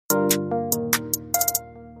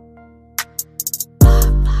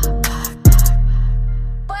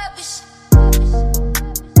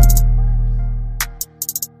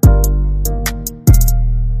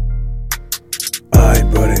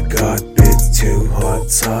Too hot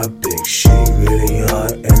topic, she really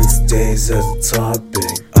hot and it stays as a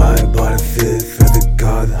topic. I bought a fit for the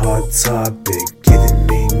god hot topic, giving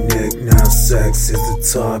me neck, now sex is the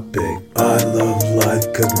topic. I love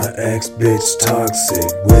life cause my ex bitch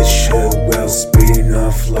toxic, wish her well, speeding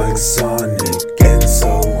off like Sonic. Getting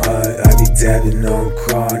so high, I be dabbing on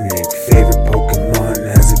chronic. Favorite Pokemon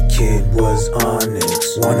as a kid was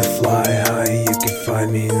Onyx. Wanna fly high, you can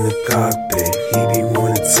find me in the cockpit. He be more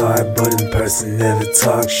the type, but in person never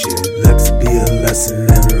talk shit. Let's be a lesson,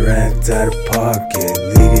 never act out of pocket.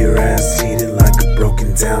 Leave your ass heated like a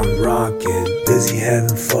broken down rocket. Busy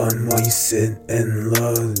having fun while you sit and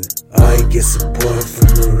love. I get support from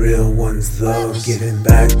the real ones though. Giving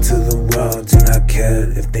back to the world, do not care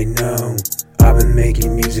if they know. I've been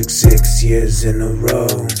making music 6 years in a row.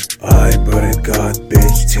 I brought a god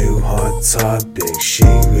bitch, too hot topic. She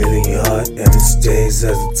really hot and it stays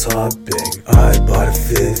as a topic. I bought a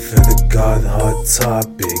fit for the god hot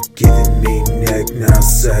topic, giving me neck, now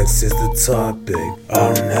sex is the topic.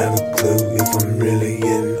 I don't have a clue if I'm really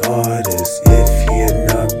an artist. If he had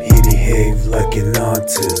not, he behaved like an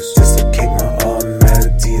artist. Dislocate my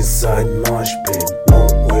automatic aside mosh pit.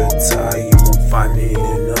 Won't wear a tie, you won't find me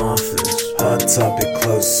in an office. Hot topic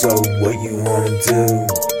close, so what you wanna do?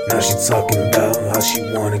 Now she talking about how she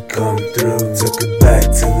wanna come through. Took her back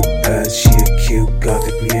to the past, she a cute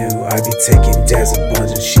gothic mew. I be taking dabs a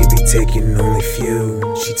bunch and she be taking only few.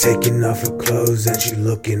 She taking off her clothes and she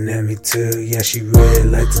looking at me too. Yeah, she really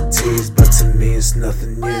like to tease, but to me it's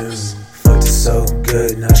nothing new. Fucked her so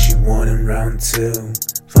good, now she wanting round two.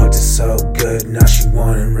 Fucked her so good, now she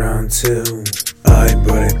wanting round two. I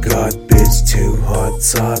brought a god bitch, too hot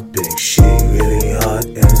topic. She really hot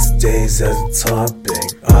and it stays as a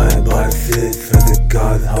topic. I bought a fit for the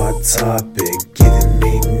god hot topic, giving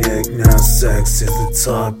me neck, now sex is the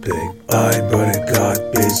topic. I brought a god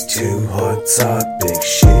bitch, too hot topic.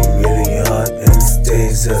 She really hot and it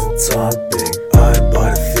stays as a topic.